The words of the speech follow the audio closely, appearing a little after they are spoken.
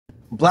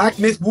Black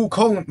Myth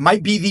Wukong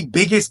might be the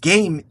biggest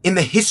game in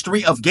the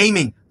history of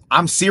gaming.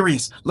 I'm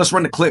serious. Let's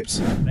run the clips.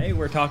 Today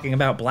we're talking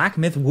about Black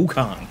Myth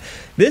Wukong.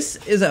 This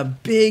is a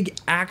big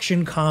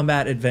action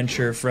combat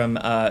adventure from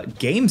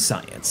Game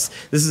Science.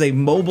 This is a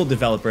mobile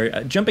developer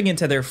jumping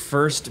into their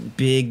first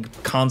big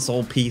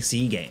console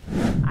PC game.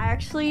 I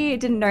actually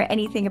didn't know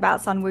anything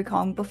about Sun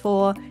Wukong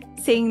before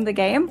seeing the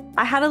game.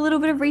 I had a little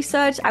bit of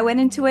research. I went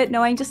into it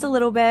knowing just a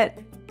little bit,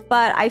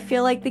 but I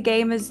feel like the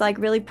game has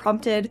really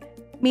prompted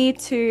me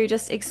to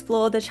just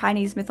explore the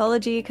Chinese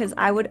mythology because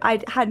I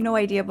had no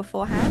idea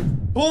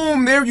beforehand.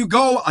 Boom, there you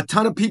go. A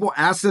ton of people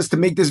asked us to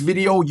make this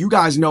video. You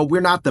guys know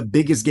we're not the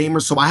biggest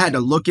gamers, so I had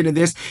to look into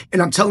this.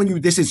 And I'm telling you,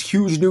 this is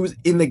huge news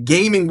in the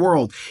gaming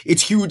world.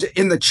 It's huge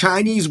in the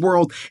Chinese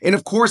world. And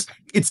of course,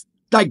 it's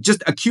like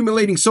just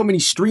accumulating so many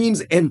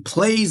streams and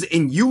plays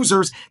and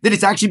users that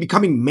it's actually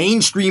becoming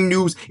mainstream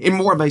news in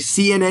more of a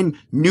CNN,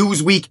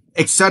 Newsweek,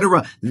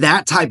 etc.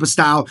 That type of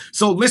style.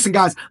 So listen,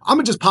 guys, I'm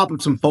gonna just pop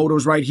up some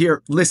photos right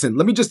here. Listen,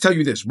 let me just tell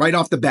you this right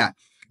off the bat.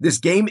 This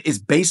game is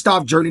based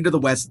off Journey to the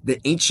West, the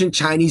ancient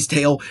Chinese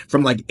tale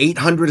from like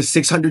 800 to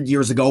 600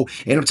 years ago.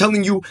 And I'm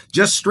telling you,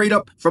 just straight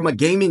up from a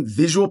gaming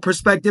visual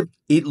perspective,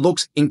 it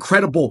looks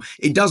incredible.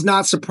 It does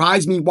not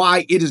surprise me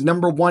why it is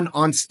 #1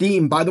 on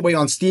Steam. By the way,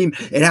 on Steam,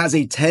 it has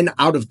a 10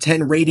 out of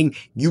 10 rating.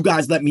 You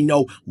guys let me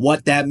know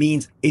what that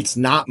means. It's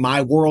not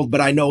my world, but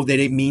I know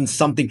that it means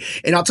something.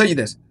 And I'll tell you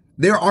this,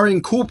 they are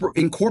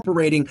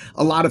incorporating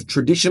a lot of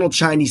traditional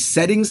Chinese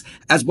settings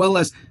as well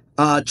as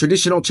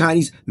traditional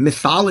Chinese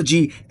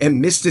mythology and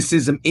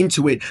mysticism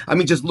into it. I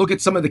mean, just look at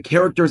some of the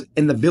characters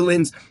and the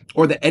villains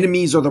or the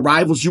enemies or the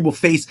rivals you will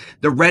face.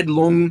 The Red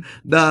Long,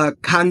 the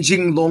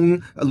Kanjing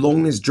Long,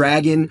 Long is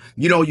dragon.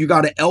 You know, you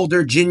got an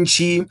Elder Jin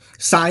Qi,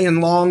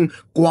 Cyan Long,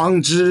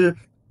 Guangzhi,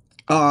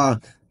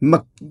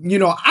 you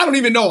know, I don't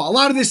even know. A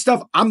lot of this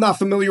stuff I'm not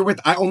familiar with.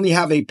 I only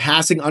have a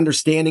passing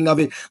understanding of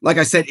it. Like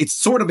I said, it's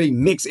sort of a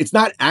mix. It's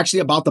not actually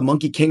about the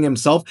Monkey King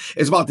himself.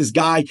 It's about this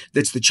guy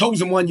that's the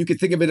chosen one. You could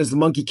think of it as the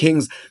Monkey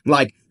King's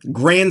like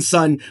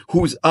grandson,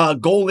 whose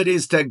goal it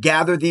is to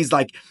gather these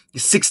like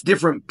 6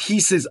 different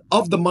pieces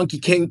of the Monkey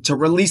King to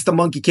release the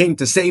Monkey King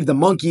to save the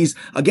monkeys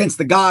against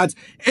the gods.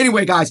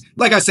 Anyway, guys,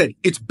 like I said,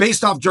 it's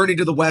based off Journey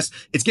to the West.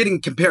 It's getting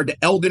compared to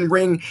Elden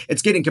Ring.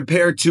 It's getting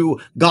compared to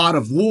God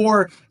of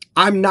War.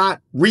 I'm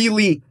not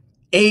really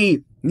a,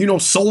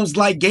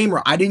 Souls-like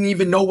gamer. I didn't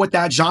even know what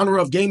that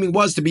genre of gaming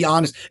was, to be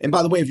honest. And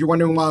by the way, if you're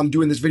wondering why I'm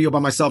doing this video by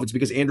myself, it's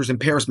because Andrew's in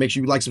Paris. Make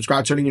sure you like,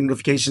 subscribe, turn on your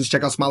notifications.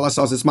 Check out Smile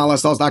Lifestyles at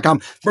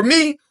smilelifestyles.com. For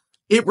me,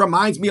 it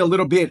reminds me a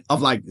little bit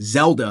of like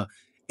Zelda.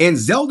 And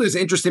Zelda is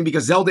interesting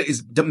because Zelda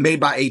is made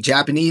by a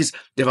Japanese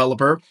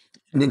developer,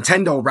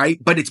 Nintendo,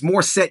 right? But it's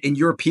more set in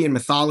European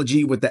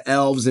mythology with the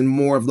elves and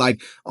more of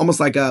like, almost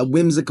like a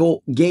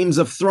whimsical Games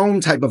of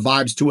Thrones type of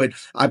vibes to it.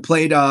 I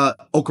played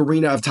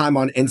Ocarina of Time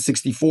on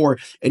N64,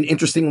 and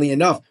interestingly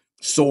enough,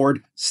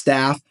 sword,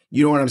 staff,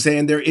 you know what I'm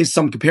saying? There is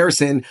some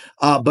comparison,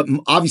 but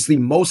obviously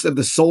most of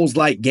the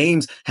Souls-like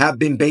games have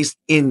been based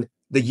in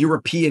the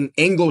European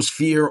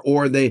Anglosphere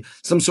or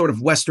some sort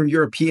of Western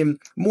European,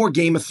 more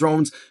Game of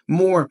Thrones,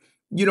 more,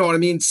 you know what I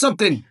mean?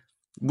 Something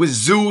with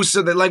Zeus,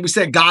 or like we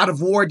said, God of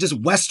War,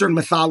 just Western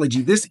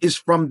mythology. This is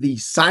from the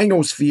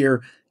Sinosphere,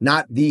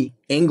 not the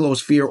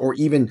Anglosphere or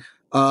even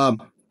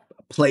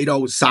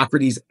Plato,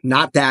 Socrates,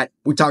 not that.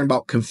 We're talking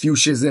about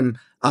Confucianism,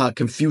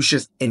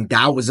 Confucius and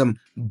Taoism,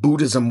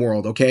 Buddhism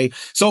world, okay?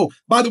 So,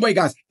 by the way,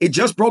 guys, it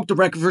just broke the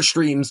record for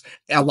streams.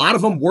 A lot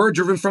of them were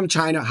driven from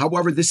China.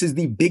 However, this is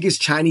the biggest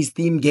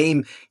Chinese-themed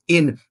game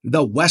in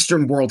the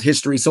Western world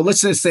history. So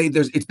let's just say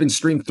it's been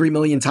streamed 3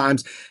 million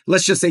times.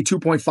 Let's just say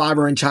 2.5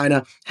 are in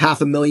China,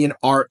 500,000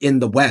 are in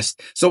the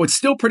West. So it's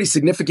still pretty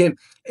significant.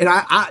 And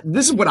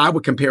this is what I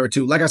would compare it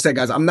to. Like I said,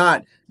 guys, I'm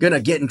not going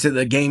to get into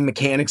the game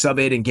mechanics of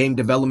it and game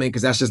development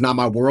because that's just not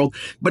my world.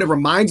 But it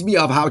reminds me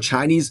of how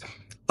Chinese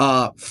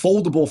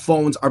foldable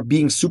phones are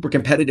being super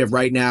competitive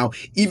right now,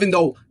 even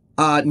though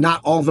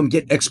not all of them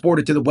get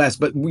exported to the West,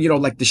 but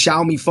like the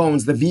Xiaomi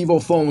phones, the Vivo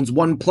phones,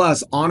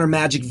 OnePlus, Honor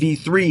Magic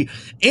V3,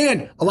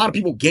 and a lot of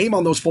people game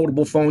on those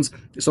foldable phones.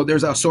 So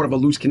there's a sort of a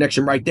loose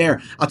connection right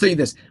there. I'll tell you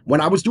this, when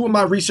I was doing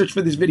my research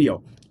for this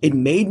video, it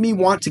made me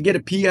want to get a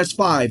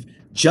PS5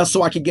 just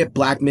so I could get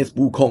Black Myth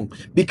Wukong,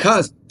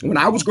 because when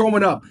I was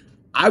growing up,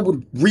 I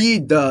would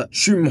read the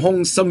Xun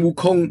Hong Sun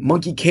Wukong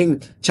Monkey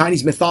King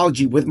Chinese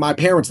mythology with my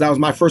parents. That was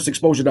my first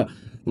exposure to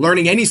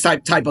learning any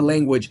type of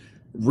language,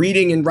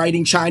 reading and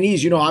writing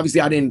Chinese.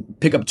 Obviously I didn't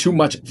pick up too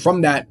much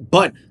from that,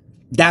 but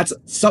that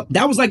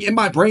was like in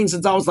my brain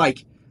since I was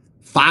like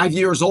 5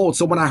 years old.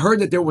 So when I heard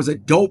that there was a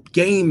dope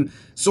game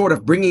sort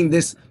of bringing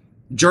this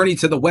Journey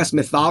to the West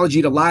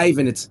mythology to life,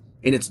 and it's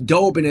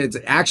dope and it's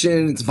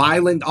action, it's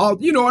violent, all,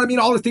 you know what I mean?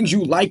 All the things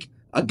you like,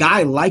 a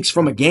guy likes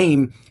from a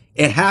game,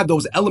 it had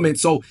those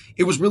elements. So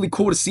it was really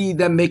cool to see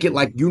them make it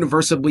like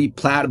universally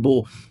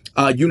palatable.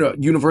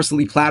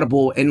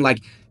 And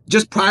like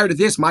just prior to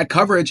this, my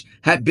coverage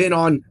had been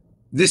on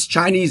this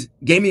Chinese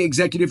gaming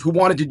executive who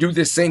wanted to do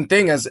this same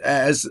thing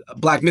as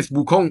Black Myth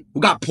Wukong, who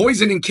got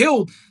poisoned and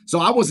killed. So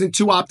I wasn't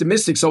too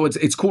optimistic. So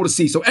it's cool to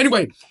see. So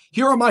anyway,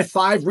 here are my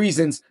 5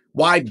 reasons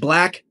why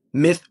Black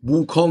Myth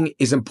Wukong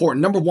is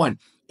important. Number 1,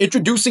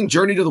 introducing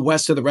Journey to the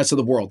West to the rest of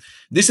the world.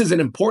 This is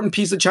an important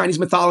piece of Chinese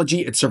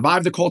mythology. It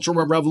survived the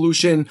Cultural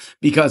Revolution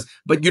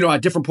but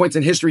at different points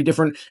in history,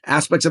 different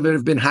aspects of it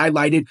have been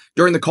highlighted.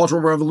 During the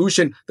Cultural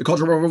Revolution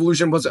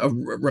was a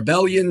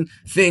rebellion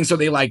thing. So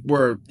they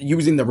were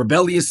using the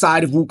rebellious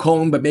side of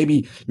Wukong, but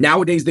maybe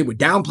nowadays they would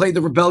downplay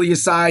the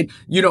rebellious side.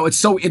 It's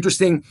so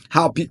interesting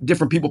how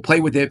different people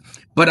play with it.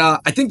 But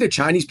I think the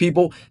Chinese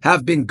people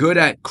have been good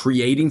at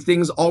creating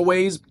things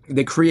always.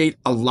 They create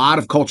a lot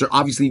of culture.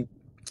 Obviously,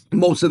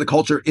 most of the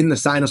culture in the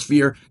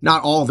Sinosphere,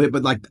 not all of it,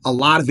 but a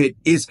lot of it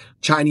is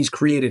Chinese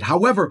created.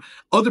 However,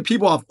 other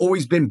people have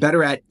always been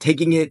better at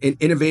taking it and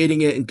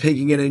innovating it and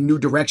taking it in a new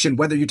direction,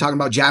 whether you're talking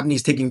about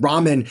Japanese taking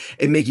ramen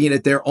and making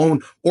it their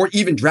own, or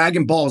even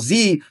Dragon Ball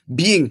Z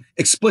being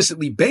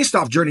explicitly based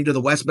off Journey to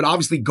the West. But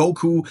obviously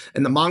Goku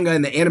and the manga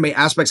and the anime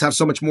aspects have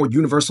so much more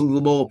universal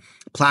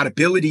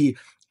palatability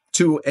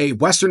to a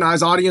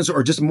westernized audience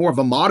or just more of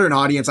a modern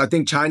audience. I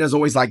think China's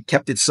always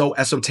kept it so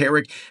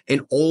esoteric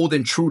and old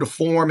and true to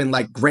form and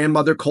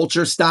grandmother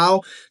culture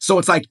style. So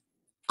it's I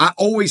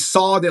always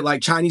saw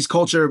that Chinese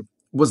culture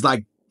was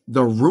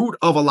the root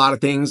of a lot of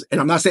things. And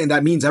I'm not saying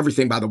that means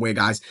everything, by the way,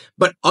 guys,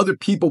 but other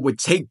people would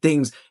take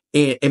things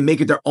and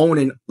make it their own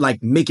and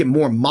make it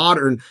more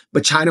modern.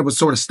 But China was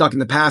sort of stuck in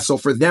the past. So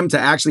for them to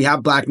actually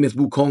have Black Myth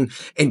Wukong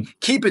and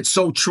keep it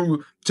so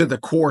true to the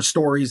core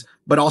stories,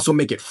 but also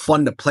make it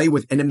fun to play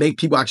with and to make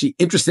people actually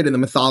interested in the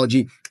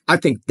mythology, I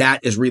think that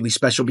is really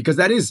special, because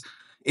that is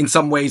in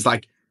some ways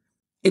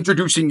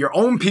introducing your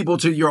own people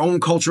to your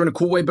own culture in a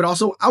cool way, but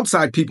also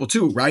outside people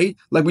too, right?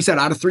 Like we said,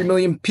 out of 3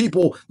 million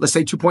people, let's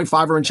say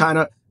 2.5 are in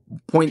China,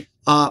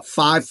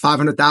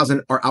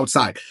 500,000 are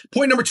outside.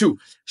 Point number 2,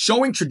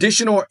 showing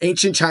traditional or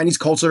ancient Chinese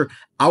culture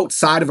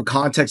outside of a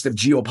context of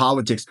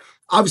geopolitics.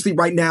 Obviously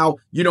right now,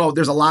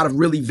 there's a lot of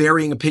really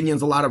varying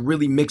opinions, a lot of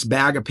really mixed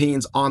bag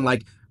opinions on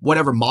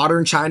whatever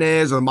modern China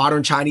is or the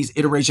modern Chinese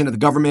iteration of the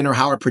government or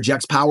how it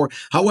projects power.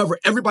 However,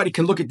 everybody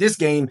can look at this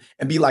game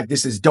and be like,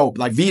 this is dope.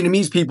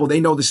 Vietnamese people, they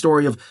know the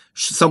story of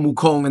Sun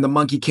Wukong and the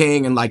Monkey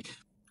King, and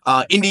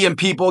Indian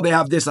people, they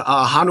have this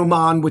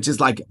Hanuman, which is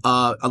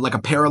a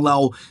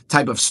parallel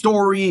type of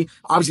story.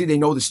 Obviously, they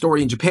know the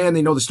story in Japan,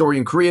 they know the story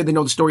in Korea, they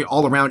know the story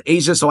all around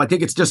Asia. So I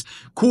think it's just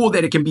cool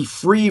that it can be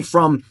free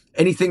from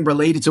anything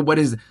related to what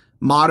is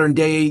modern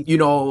day,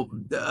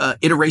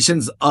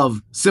 iterations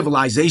of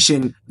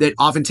civilization that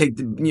often take,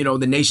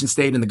 the nation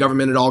state and the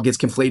government, it all gets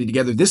conflated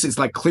together. This is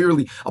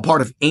clearly a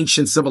part of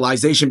ancient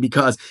civilization,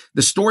 because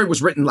the story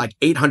was written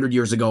 800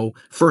 years ago,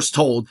 first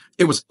told.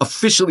 It was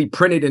officially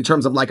printed in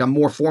terms of a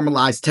more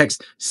formalized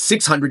text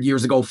 600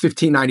 years ago,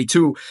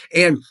 1592.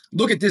 And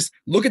look at this,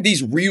 look at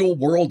these real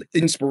world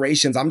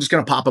inspirations. I'm just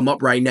going to pop them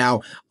up right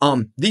now.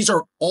 These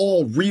are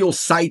all real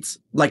sites,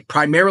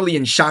 primarily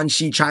in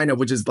Shanxi, China,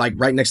 which is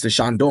right next to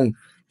Shandong.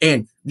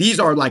 And these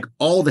are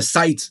all the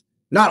sites.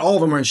 Not all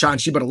of them are in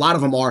Shanxi, but a lot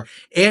of them are.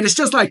 And it's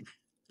just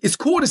it's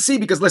cool to see,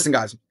 because listen,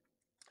 guys,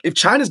 if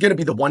China's going to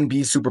be the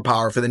 1B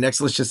superpower for the next,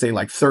 let's just say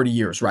 30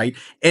 years, right?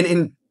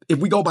 And if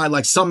we go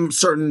by some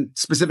certain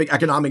specific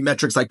economic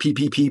metrics like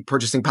PPP,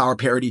 purchasing power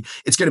parity,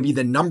 it's going to be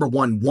the number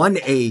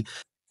 1A.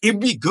 It'd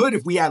be good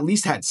if we at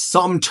least had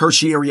some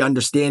tertiary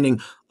understanding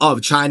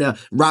of China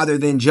rather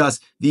than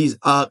just these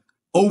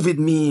Ovid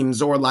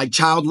memes or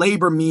child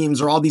labor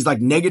memes or all these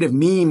negative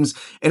memes.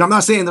 And I'm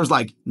not saying there's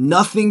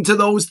nothing to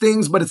those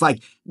things, but it's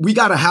we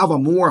got to have a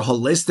more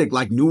holistic,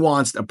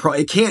 nuanced approach.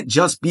 It can't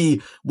just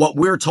be what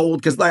we're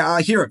told, because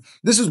here,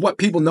 this is what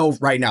people know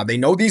right now. They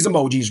know these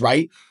emojis,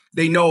 right?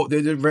 They know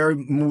they're very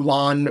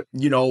Mulan,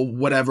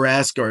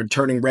 whatever-esque or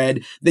turning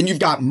red. Then you've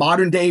got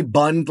modern day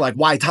Bund,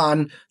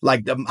 Waitan,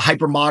 the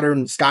hyper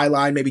modern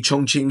skyline, maybe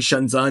Chongqing,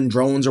 Shenzhen,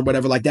 drones or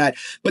whatever like that.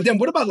 But then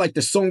what about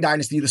the Song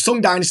Dynasty? The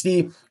Song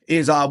Dynasty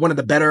is one of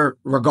the better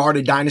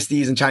regarded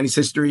dynasties in Chinese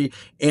history.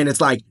 And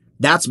it's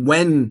that's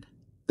when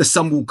the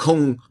Sun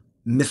Wukong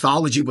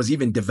mythology was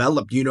even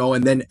developed,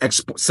 and then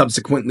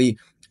subsequently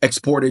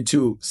exported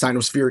to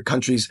Sinospheric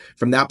countries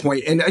from that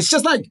point. And it's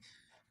just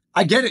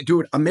I get it,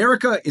 dude.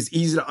 America is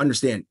easy to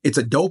understand. It's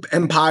a dope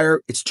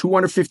empire. It's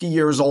 250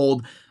 years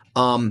old.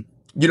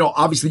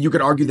 Obviously you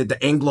could argue that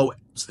the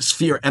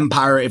Anglo-Sphere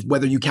empire,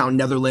 whether you count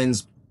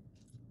Netherlands,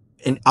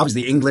 and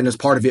obviously England is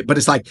part of it, but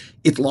it's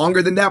it's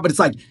longer than that. But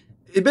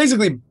it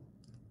basically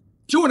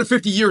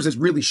 250 years is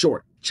really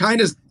short.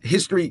 China's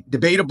history,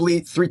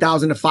 debatably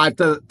 3,000 to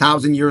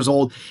 5,000 years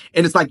old.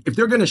 And it's if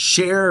they're going to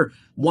share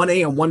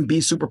 1A and 1B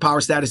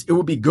superpower status, it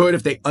would be good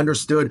if they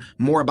understood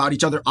more about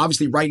each other.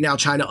 Obviously, right now,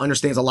 China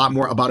understands a lot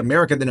more about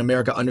America than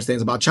America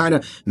understands about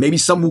China. Maybe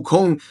Sun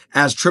Wukong,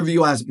 as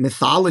trivial as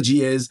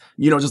mythology is,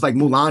 just like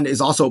Mulan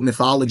is also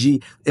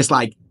mythology. It's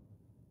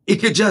it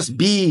could just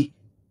be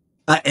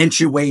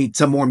entryway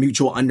to more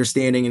mutual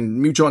understanding,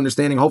 and mutual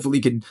understanding hopefully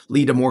could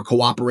lead to more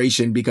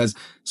cooperation because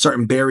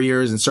certain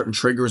barriers and certain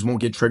triggers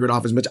won't get triggered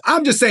off as much.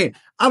 I'm just saying,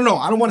 I don't know.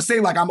 I don't want to say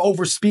like I'm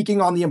over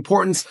speaking on the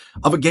importance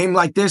of a game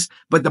like this,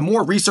 but the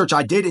more research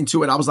I did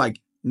into it, I was like,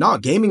 no,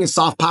 gaming is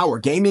soft power.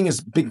 Gaming has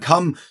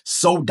become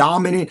so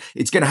dominant.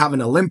 It's going to have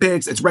an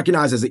Olympics. It's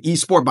recognized as an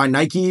esport by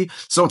Nike.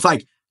 So it's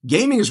like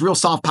gaming is real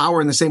soft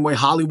power in the same way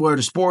Hollywood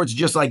or sports,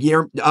 just like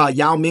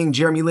Yao Ming,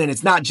 Jeremy Lin.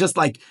 It's not just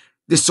like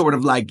this sort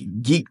of like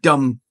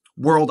geekdom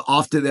world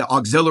off to the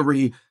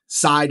auxiliary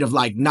side of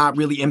like not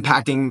really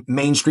impacting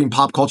mainstream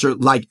pop culture.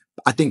 Like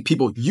I think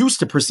people used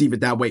to perceive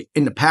it that way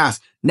in the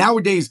past.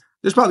 Nowadays,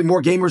 there's probably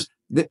more gamers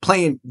that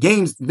playing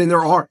games than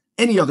there are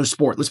any other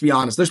sport. Let's be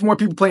honest. There's more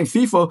people playing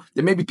FIFA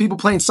than maybe people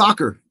playing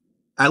soccer,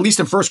 at least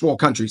in first world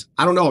countries.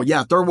 I don't know.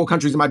 Yeah, third world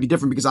countries, it might be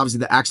different because obviously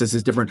the access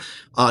is different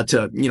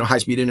to,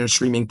 high-speed internet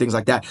streaming, things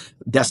like that,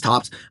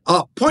 desktops.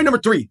 Point number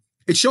 3,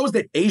 it shows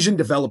that Asian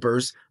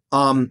developers,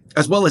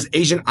 as well as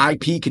Asian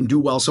IP can do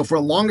well. So for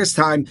the longest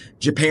time,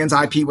 Japan's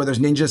IP, whether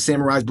it's ninjas,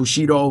 samurais,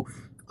 bushido,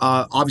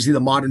 obviously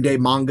the modern day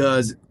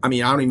mangas, I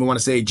don't even want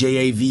to say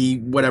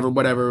JAV,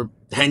 whatever,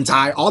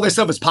 hentai, all that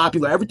stuff is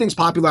popular. Everything's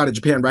popular out of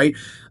Japan, right?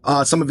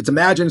 Some of it's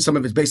imagined, some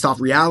of it's based off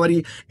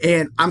reality.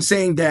 And I'm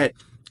saying that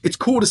it's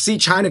cool to see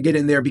China get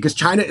in there because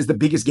China is the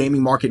biggest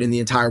gaming market in the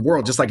entire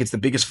world, just like it's the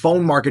biggest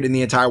phone market in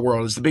the entire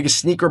world. It's the biggest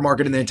sneaker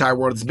market in the entire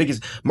world. It's the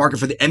biggest market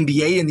for the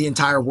NBA in the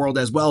entire world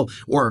as well,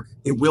 or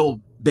it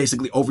will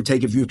basically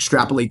overtake if you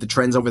extrapolate the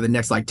trends over the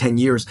next like 10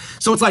 years.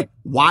 So it's like,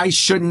 why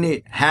shouldn't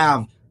it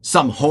have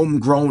some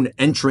homegrown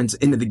entrance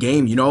into the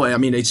game?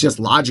 It's just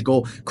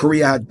logical.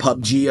 Korea had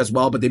PUBG as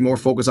well, but they more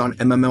focus on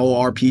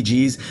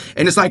MMORPGs.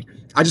 And it's like,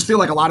 I just feel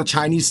like a lot of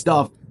Chinese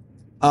stuff,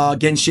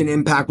 Genshin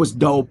Impact was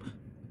dope,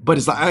 but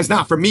it's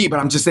not for me, but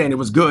I'm just saying it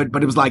was good.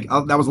 But it was like,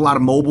 that was a lot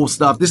of mobile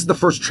stuff. This is the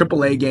first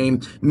AAA game,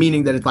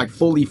 meaning that it's like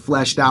fully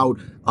fleshed out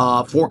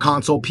for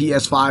console,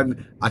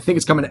 PS5. I think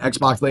it's coming to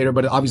Xbox later,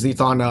 but obviously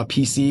it's on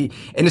PC.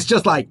 And it's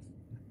just like,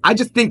 I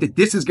just think that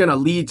this is going to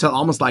lead to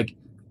almost like,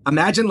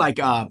 imagine like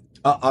a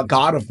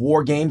God of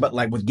War game, but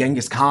like with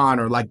Genghis Khan,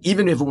 or like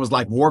even if it was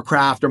like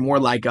Warcraft or more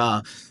like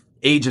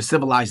Age of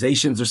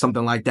Civilizations or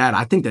something like that.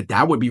 I think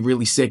that would be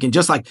really sick. And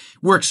just like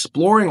we're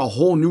exploring a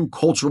whole new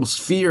cultural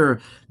sphere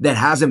that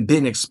hasn't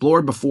been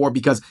explored before,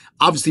 because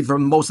obviously for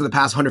most of the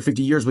past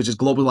 150 years, which is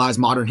globalized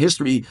modern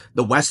history,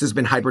 the West has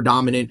been hyper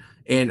dominant.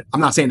 And I'm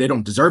not saying they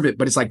don't deserve it,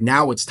 but it's like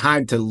now it's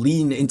time to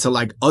lean into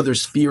like other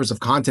spheres of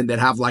content that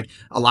have like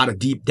a lot of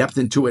deep depth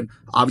into it.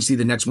 Obviously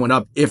the next one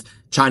up, if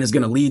China's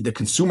going to lead the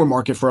consumer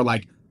market for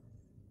like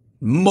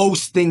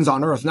most things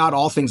on earth, not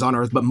all things on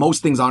earth, but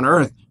most things on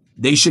earth,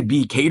 they should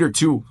be catered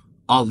to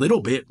a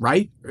little bit,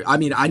 right?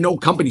 I know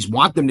companies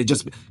want them to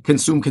just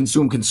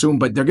consume,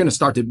 but they're going to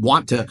start to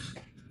want to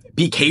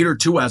be catered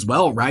to as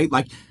well, right?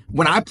 Like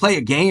when I play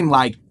a game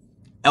like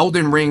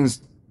Elden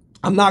Rings,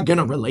 I'm not going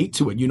to relate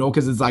to it,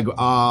 because it's like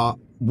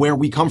where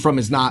we come from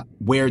is not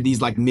where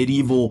these like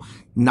medieval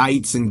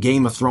knights and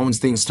Game of Thrones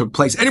things took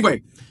place.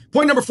 Anyway,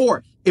 point number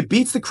 4, it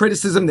beats the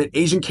criticism that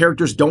Asian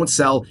characters don't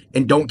sell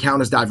and don't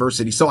count as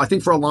diversity. So I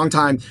think for a long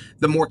time,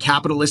 the more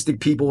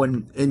capitalistic people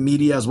in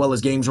media as well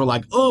as games were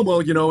like, oh,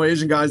 well,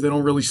 Asian guys, they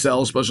don't really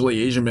sell,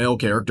 especially Asian male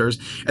characters.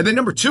 And then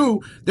number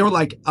 2, they were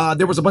like,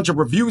 there was a bunch of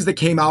reviews that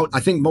came out, I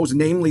think most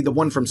namely the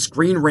one from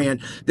Screen Rant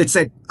that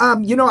said, I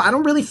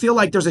don't really feel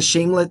like there's a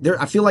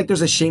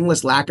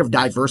shameless lack of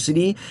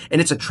diversity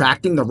and it's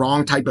attracting the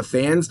wrong type of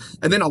fans.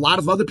 And then a lot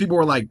of other people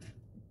were like,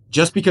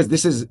 just because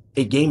this is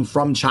a game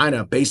from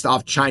China based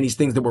off Chinese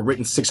things that were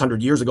written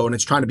 600 years ago and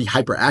it's trying to be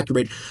hyper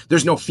accurate,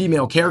 there's no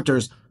female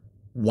characters.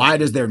 Why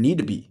does there need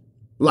to be?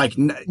 Like,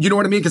 you know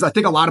what I mean? Because I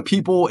think a lot of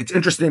people, it's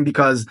interesting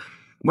because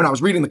when I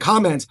was reading the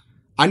comments,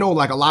 I know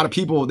like a lot of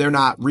people, they're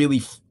not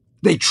really,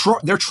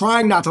 they're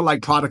trying not to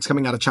like products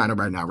coming out of China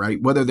right now,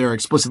 right? Whether they're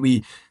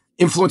explicitly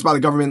influenced by the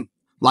government,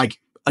 like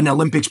an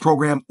Olympics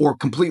program, or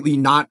completely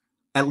not,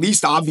 at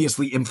least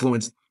obviously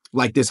influenced,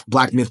 like this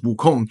Black Myth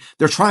Wukong.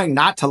 They're trying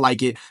not to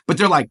like it, but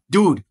they're like,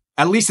 dude,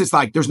 at least it's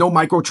like, there's no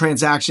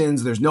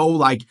microtransactions. There's no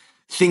like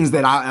things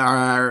that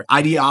are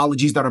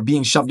ideologies that are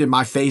being shoved in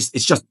my face.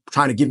 It's just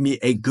trying to give me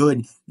a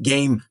good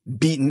game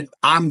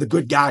I'm the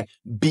good guy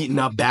beating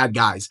up bad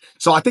guys.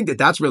 So I think that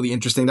that's really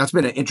interesting. That's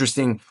been an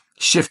interesting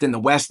shift in the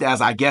West,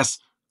 as I guess,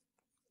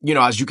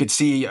 as you could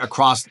see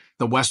across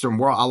the Western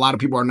world, a lot of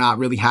people are not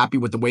really happy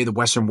with the way the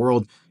Western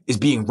world is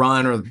being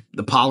run or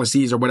the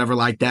policies or whatever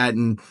like that.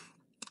 And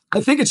I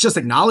think it's just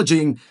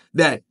acknowledging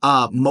that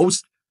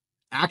most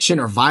action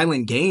or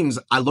violent games,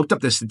 I looked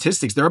up the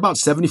statistics, they're about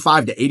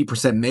 75 to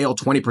 80% male,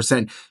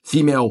 20%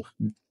 female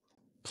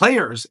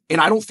players. And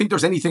I don't think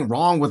there's anything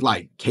wrong with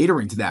like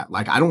catering to that.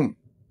 Like, I don't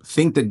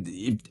think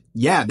that,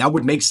 that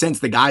would make sense.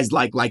 The guys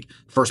like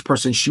first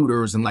person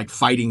shooters and like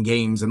fighting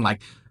games and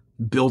like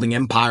building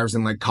empires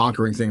and like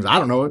conquering things. I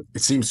don't know.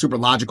 It seems super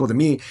logical to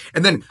me.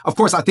 And then, of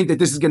course, I think that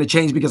this is going to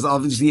change because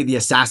obviously the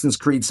Assassin's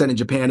Creed set in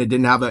Japan, it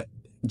didn't have a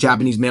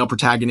Japanese male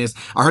protagonist.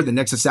 I heard the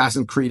next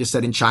Assassin's Creed is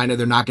set in China.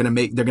 They're going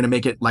to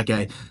make it like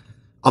a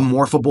a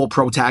morphable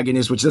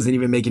protagonist, which doesn't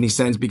even make any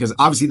sense because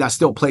obviously that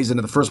still plays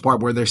into the first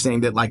part where they're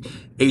saying that like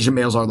Asian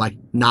males are like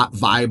not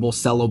viable,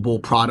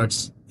 sellable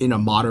products in a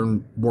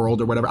modern world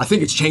or whatever. I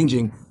think it's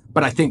changing,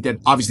 but I think that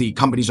obviously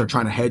companies are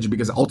trying to hedge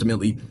because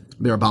ultimately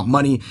they're about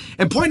money.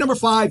 And point number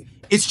 5,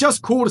 it's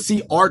just cool to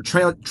see art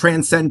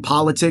transcend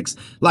politics.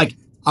 Like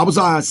I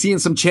was seeing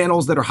some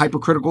channels that are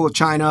hypercritical of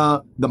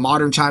China, the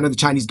modern China, the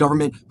Chinese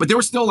government, but they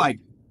were still like,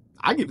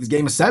 I give this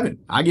game a 7.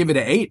 I give it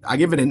an 8. I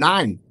give it a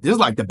 9. This is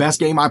like the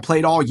best game I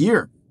played all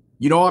year.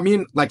 You know what I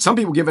mean? Like some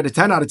people give it a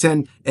 10 out of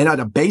 10, and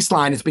at a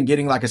baseline, it's been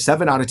getting like a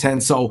 7 out of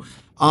 10. So,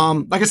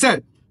 like I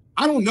said,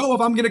 I don't know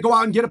if I'm going to go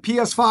out and get a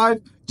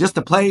PS5 just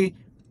to play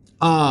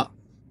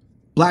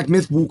Black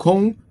Myth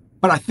Wukong,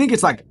 but I think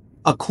it's like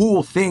a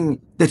cool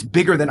thing that's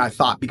bigger than I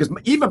thought because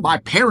even my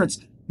parents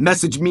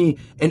messaged me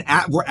and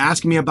were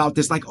asking me about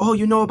this, like, oh,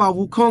 you know about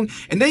Wukong?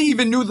 And they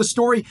even knew the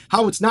story,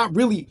 how it's not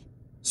really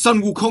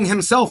Sun Wukong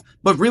himself,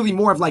 but really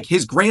more of like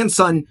his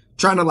grandson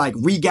trying to like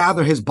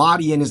regather his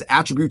body and his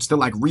attributes to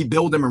like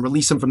rebuild him and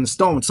release him from the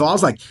stone. So I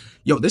was like,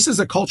 yo, this is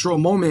a cultural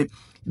moment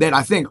that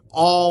I think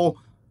all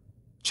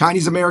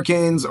Chinese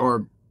Americans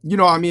or, you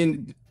know, I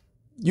mean,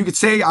 you could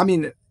say, I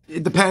mean,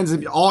 it depends.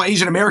 All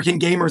Asian American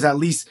gamers at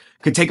least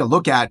could take a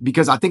look at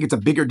because I think it's a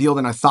bigger deal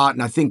than I thought.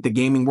 And I think the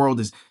gaming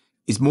world is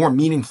more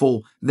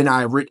meaningful than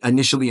I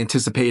initially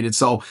anticipated.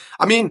 So,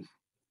 I mean,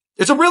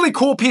 it's a really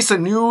cool piece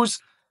of news.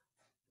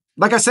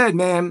 Like I said,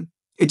 man,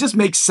 it just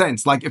makes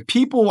sense. Like if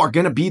people are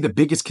going to be the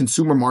biggest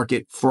consumer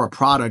market for a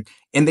product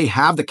and they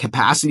have the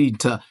capacity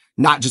to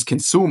not just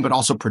consume, but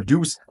also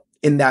produce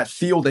in that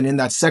field and in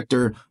that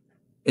sector,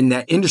 in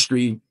that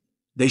industry,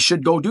 they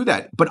should go do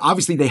that. But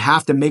obviously they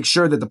have to make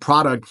sure that the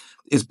product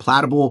is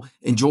palatable,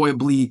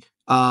 enjoyably,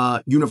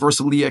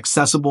 universally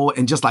accessible,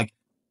 and just like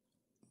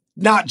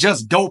not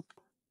just dope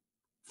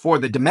for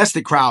the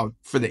domestic crowd,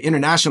 for the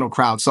international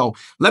crowd. So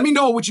let me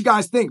know what you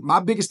guys think. My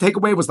biggest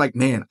takeaway was like,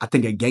 man, I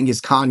think a Genghis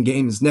Khan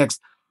game is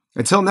next.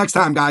 Until next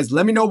time, guys,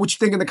 let me know what you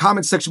think in the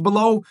comments section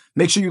below.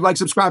 Make sure you like,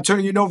 subscribe, turn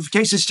on your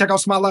notifications. Check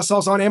out Smile Less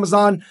Sauce on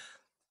Amazon,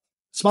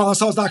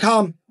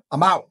 smilelesssauce.com.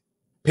 I'm out.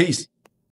 Peace.